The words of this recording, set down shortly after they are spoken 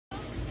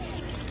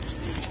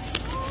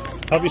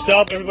Help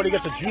yourself. Everybody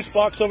gets a juice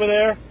box over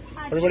there.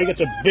 Everybody gets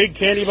a big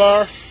candy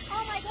bar.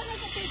 Oh my goodness,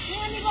 a big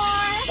candy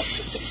bar.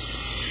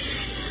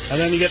 And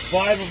then you get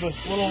 5 of the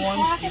little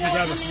ones. You can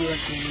grab a few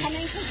extra.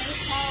 Coming to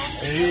Nate's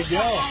house. There you go.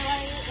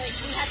 Like,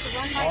 we had to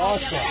run by all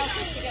the other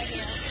houses to get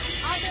here.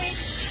 Audrey,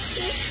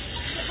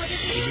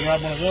 you can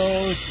grab one of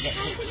those. You got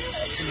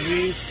some of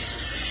these.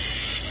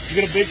 You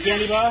get a big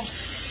candy bar.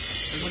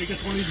 Everybody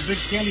gets one of these big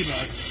candy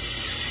bars.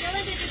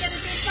 Dylan, did you get a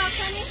juice box,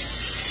 honey?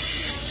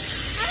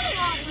 I don't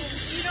want one.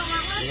 You don't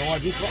want one? You don't want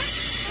a juice box?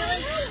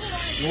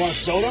 Dylan? You want a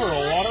soda or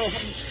a water or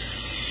something?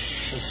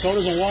 There's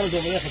sodas and waters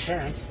over there for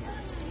parents.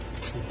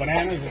 There's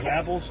bananas, there's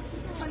apples.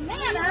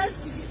 Bananas?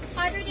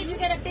 Audrey, did you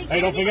get a big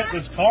Hey, don't forget,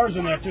 there's cars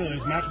in there too.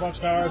 There's Matchbox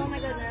cars, oh my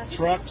goodness.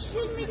 trucks.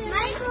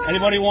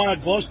 Anybody want a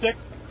glow stick?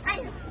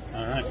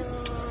 All right.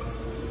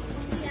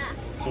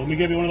 So let me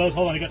give you one of those.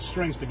 Hold on, I got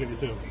strings to give you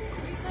too.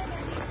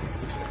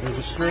 There's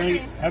a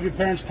string. Have your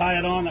parents tie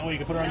it on. That way you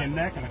can put it on your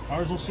neck and the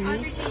cars will see you.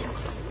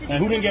 And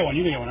who didn't get one?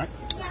 You didn't get one, right?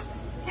 Yeah.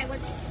 Okay,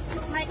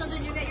 Michael,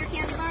 did you get your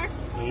candy bar?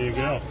 There you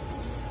go.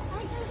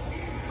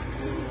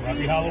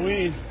 Happy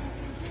Halloween.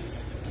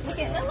 Look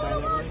at the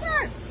little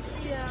monster.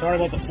 Sorry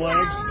about the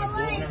flags and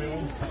blowing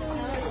everything.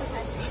 No, it's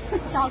okay.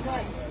 It's all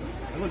good.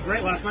 It looked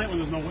great last night when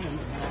there was no wind.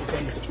 All of a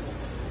sudden,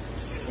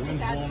 the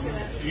wind's adds blowing.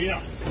 to it.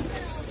 Yeah.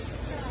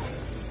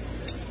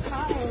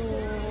 Oh,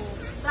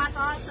 that's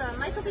awesome.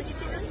 Michael, did you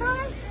see this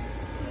guy?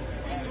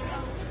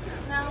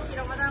 No, you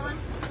don't want that one?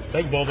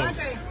 Take both of them.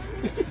 Audrey.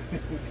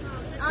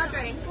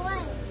 Audrey.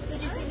 Did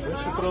you see the Where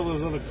should put all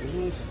those other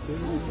cookies? You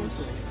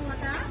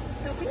want that?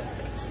 Dopey?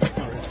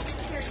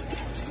 Here.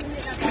 You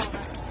need that ball.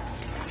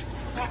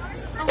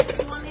 Oh,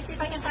 you want me to see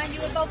if I can find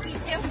you a Dopey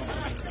too?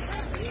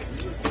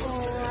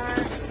 Or,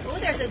 oh,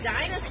 there's a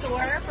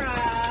dinosaur from,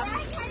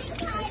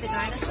 the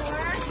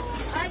dinosaur.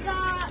 I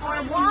got, or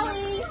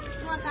Wally.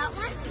 You want that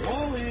one?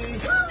 Wally.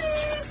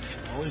 Wally.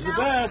 Always the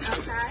best.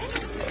 Okay.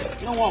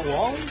 You don't want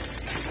Wally?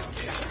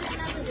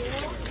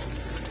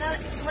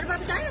 What about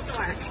the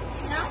dinosaur?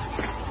 No?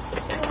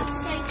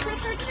 Say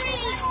trick or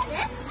treat.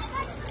 This?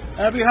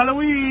 Happy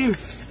Halloween.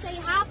 Say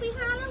happy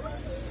Halloween.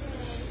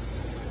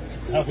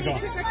 How's it going?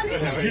 Trick or treat.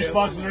 There's juice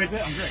boxes right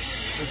there. I'm great.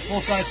 There's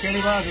full-size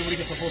candy bars. Everybody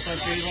gets a full-size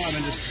candy bar and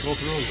then just go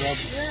through and grab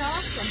them. You're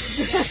awesome.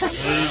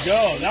 There you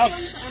go. Now,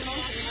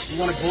 you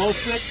want a glow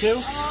stick too?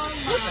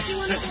 Oops, you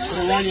want a Put glow it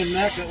stick? around your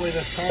neck. That way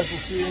the cars will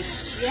see it.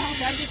 Yeah,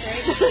 that'd be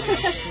great.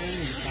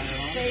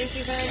 Thank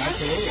you very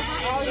much. Absolutely.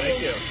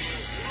 Thank you.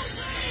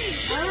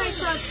 All right,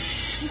 Chuck.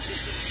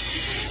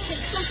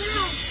 Pick something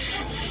else.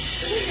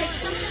 Pick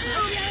something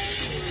else.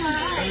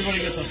 Everybody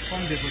gets a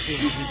fun dipper too.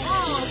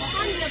 Oh,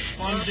 fun dip.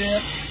 Fun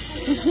dip.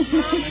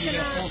 Mom's you get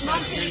a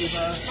full-size candy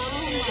bar. Oh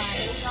my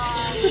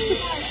God.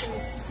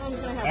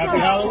 Happy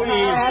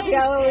Halloween. Happy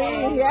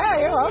Halloween. Yeah,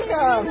 you're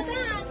welcome.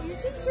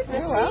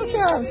 You're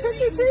welcome. Trick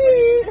or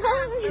treat.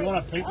 Hi. You want a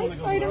pink one that goes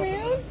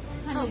Spider-Man.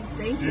 Honey,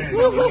 thank you Yeah. so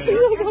much.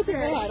 I'll take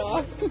my hat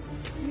off. Do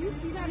you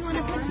see that? You want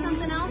to pick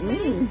something else,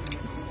 maybe?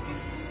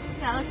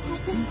 Yeah, let's go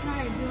pick.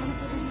 Try. Do you want to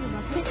put it in your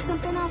bucket? Pick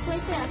something else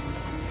right there.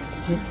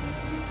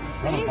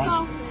 There you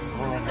go.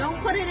 Don't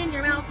put it in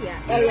your mouth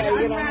yet. Oh yeah,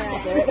 you don't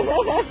have to.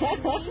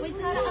 We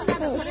gotta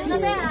put it in the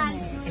bag.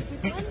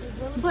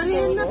 Put it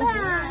in the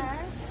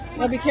bag.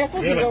 Now be careful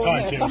We if you have a go ton,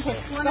 in too, there. so.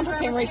 Thumper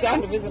came right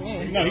down to visit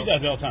me. No, he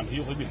does it all the time.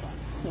 He'll be fine.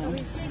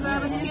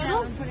 Grab a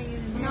Skittle?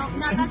 No,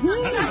 that's not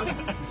Skittles.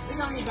 We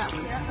don't need that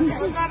one. Okay,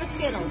 we'll grab a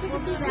Skittles. We'll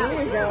do that. There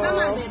we go. Come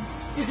on,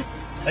 dude.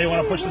 Hey, you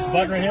want to push this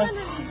button right here?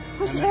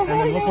 Push it. And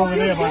then look over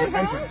there by the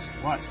entrance.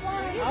 Watch.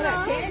 All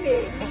that candy. You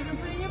can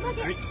put it in your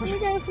bucket. Hey, push Here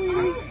it. you go, sweetie.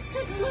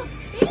 Look.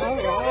 All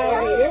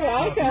right, you're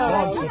Dogs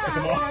welcome. will pick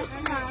them up.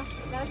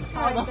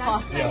 Oh, the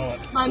fog. Yeah, hold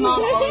on. My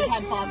mom always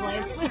had fog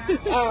lights.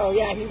 Oh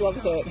yeah, he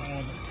loves it.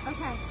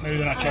 Okay. Maybe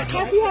they're not charging.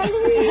 Happy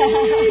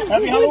Halloween.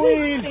 Happy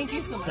Halloween. Thank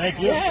you so much. Thank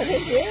you. Yeah,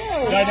 thank you.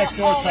 The guy next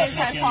door is Always passing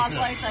had out fog candy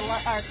too. lights. I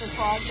love the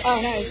fog. Oh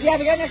nice. Yeah,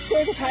 the guy next door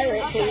is a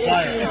pirate, so you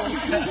Fire. know.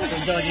 So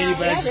he's got like 80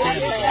 bags of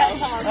candy.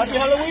 Yeah. Happy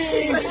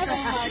Halloween.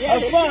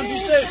 Have fun. Be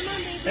safe.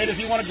 Hey, does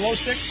he want a glow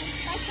stick?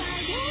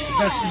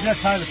 He's gonna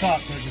tie the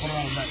top so he can put it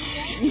around his neck.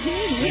 Thank you.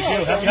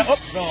 Happy Halloween. Oh,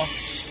 fell off.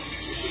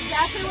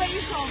 Exactly what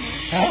you told me.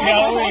 Happy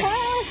Halloween.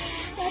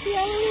 Happy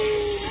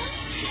Halloween.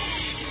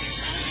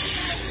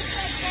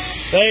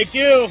 Thank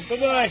you.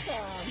 Goodbye.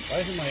 Why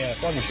isn't my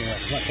fog machine up?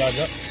 It's not charged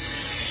up.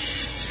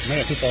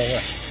 Maybe I'm too far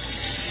away.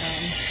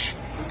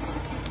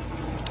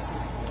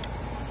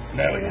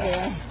 There we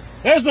go.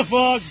 There's the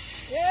fog.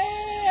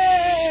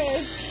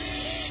 Yay!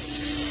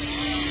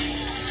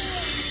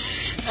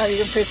 Oh,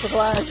 you can Facebook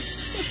Live.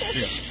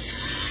 Yeah.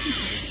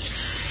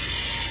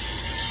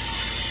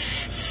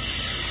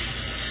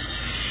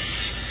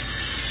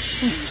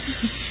 You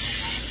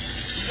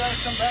guys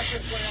come back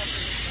this way after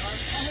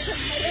this.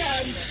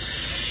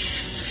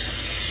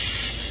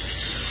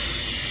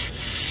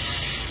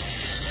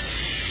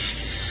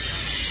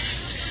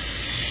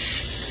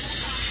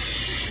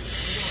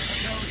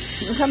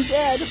 Here comes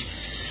Ed.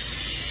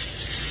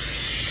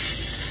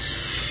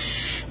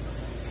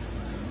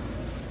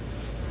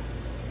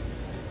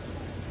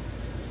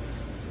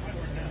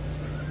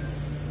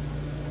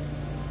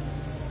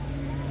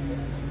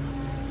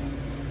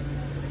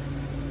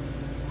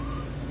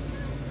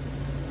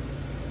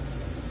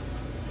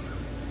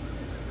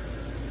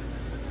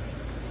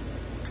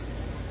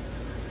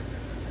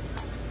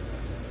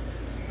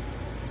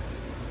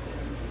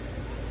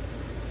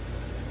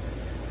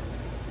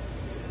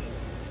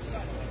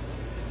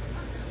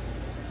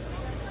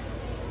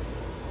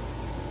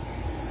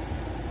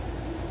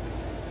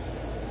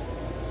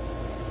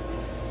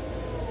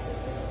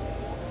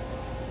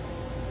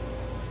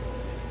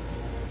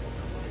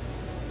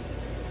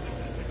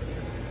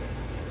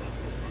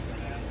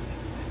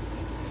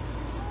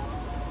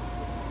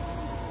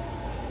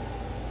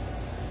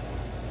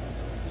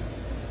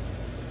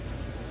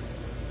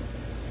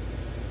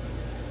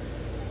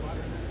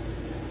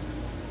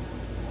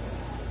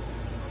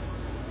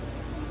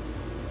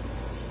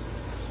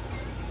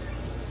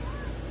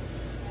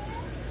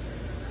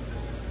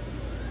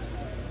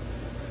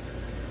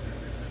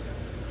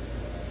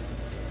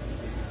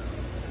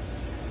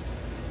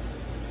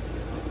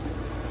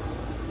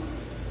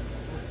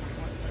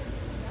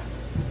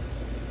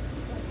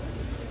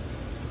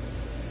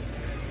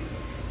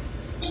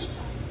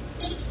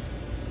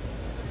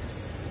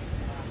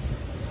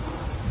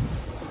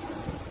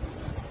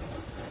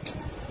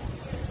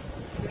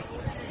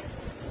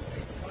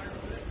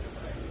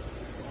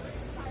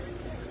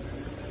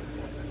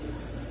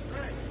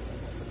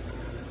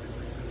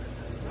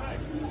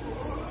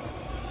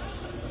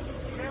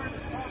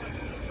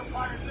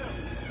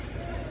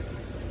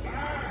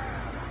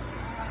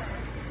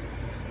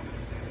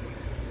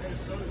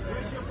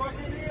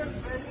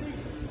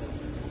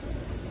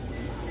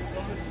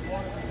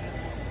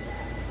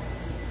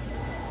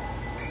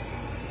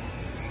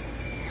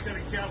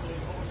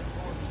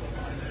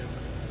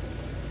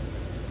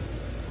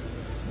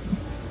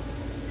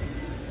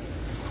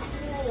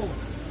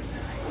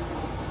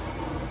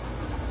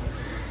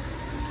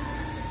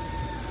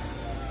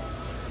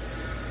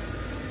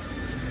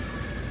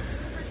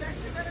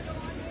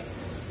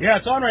 Yeah,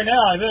 it's on right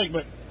now, I think,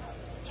 but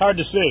it's hard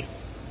to see.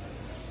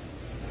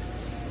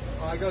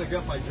 Oh, I gotta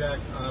get my jack,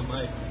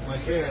 my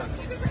chair.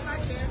 You can sit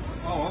right there.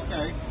 Oh,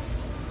 okay.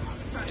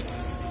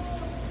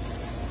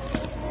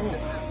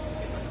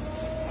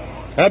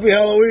 Happy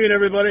Halloween,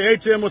 everybody. Hey,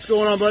 Tim, what's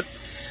going on, bud?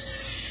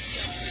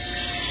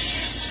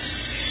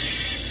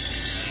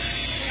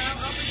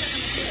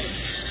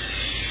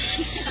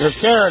 There's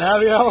Karen.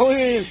 Happy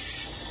Halloween.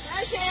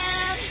 Hi,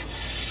 Tim.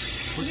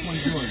 Which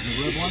one's yours?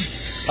 The red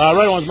one?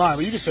 Red one's mine,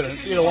 but you can sit in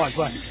it. Either one's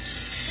fine.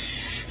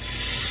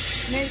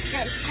 Nate's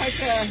got quite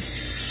the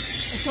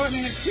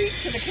assortment of treats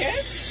for the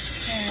kids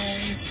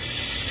and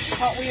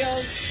Hot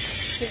Wheels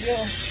that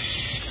you'll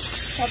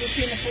probably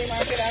see in the flea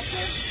market after.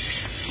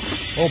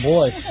 Oh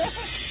boy.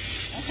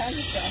 All kinds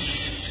of stuff.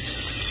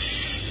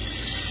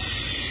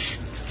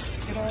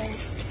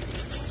 Skittles.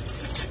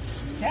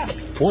 Yeah.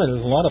 Boy,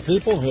 there's a lot of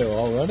people here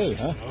already,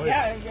 huh? Oh,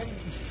 Yeah.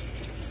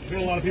 You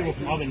get a lot of people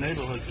from other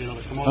neighborhoods, you know,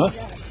 that come Huh? over.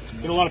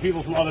 You get a lot of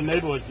people from other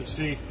neighborhoods that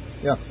see,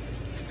 Yeah.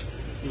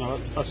 you know,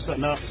 us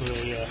setting up, so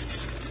they,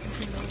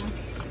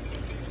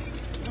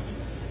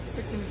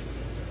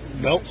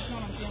 Nope.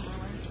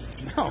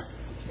 No.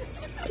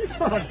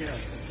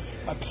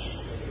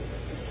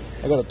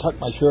 I gotta tuck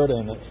my shirt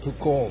in, it's too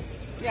cold.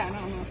 Yeah,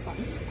 no, it's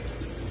fine.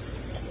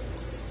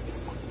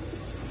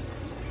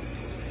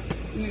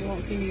 You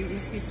won't see me eat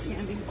this piece of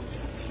candy.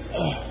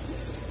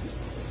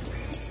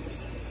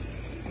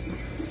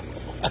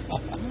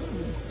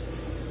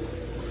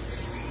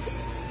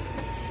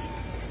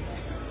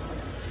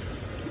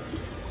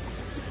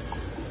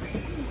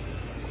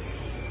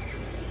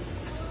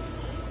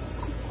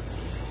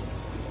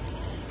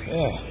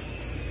 Yeah.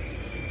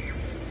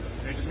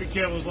 Hey, just be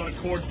careful, there's a lot of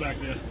cords back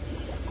there.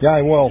 Yeah, I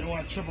You will. don't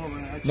want to trip over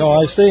it. No,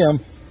 I see him.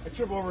 I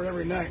trip over it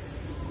every night.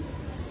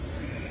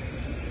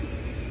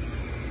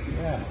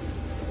 Yeah.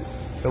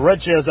 The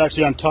red chair is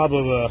actually on top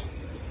of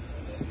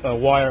a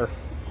wire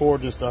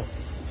cord and stuff.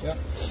 Yeah.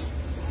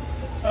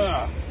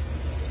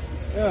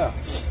 Yeah.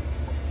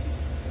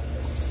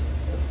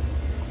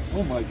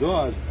 Oh my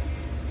God.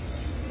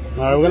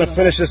 All right, we're going to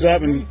finish this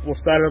up and we'll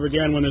start it up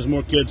again when there's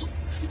more kids.